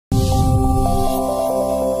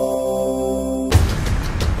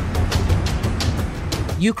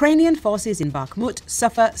Ukrainian forces in Bakhmut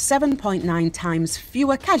suffer 7.9 times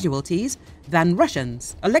fewer casualties than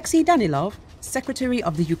Russians. Alexei Danilov, Secretary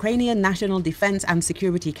of the Ukrainian National Defense and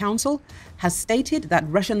Security Council, has stated that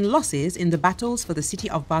Russian losses in the battles for the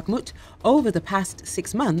city of Bakhmut over the past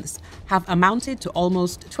 6 months have amounted to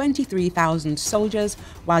almost 23,000 soldiers,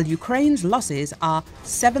 while Ukraine's losses are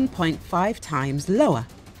 7.5 times lower.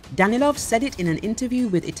 Danilov said it in an interview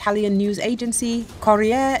with Italian news agency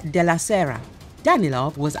Corriere della Sera.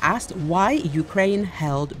 Danilov was asked why Ukraine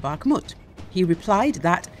held Bakhmut. He replied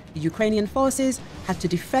that the Ukrainian forces had to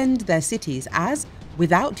defend their cities as,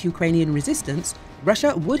 without Ukrainian resistance,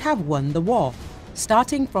 Russia would have won the war.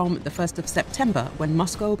 Starting from the 1st of September, when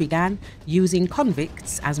Moscow began using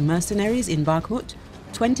convicts as mercenaries in Bakhmut,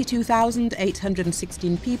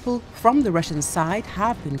 22,816 people from the Russian side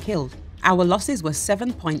have been killed. Our losses were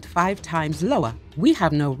 7.5 times lower. We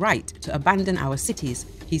have no right to abandon our cities,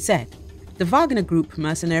 he said. The Wagner Group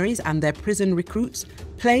mercenaries and their prison recruits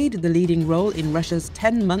played the leading role in Russia's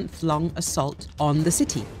 10-month-long assault on the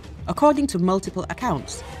city. According to multiple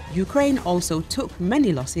accounts, Ukraine also took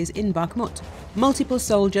many losses in Bakhmut. Multiple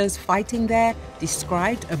soldiers fighting there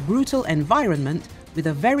described a brutal environment with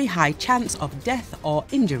a very high chance of death or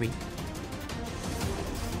injury.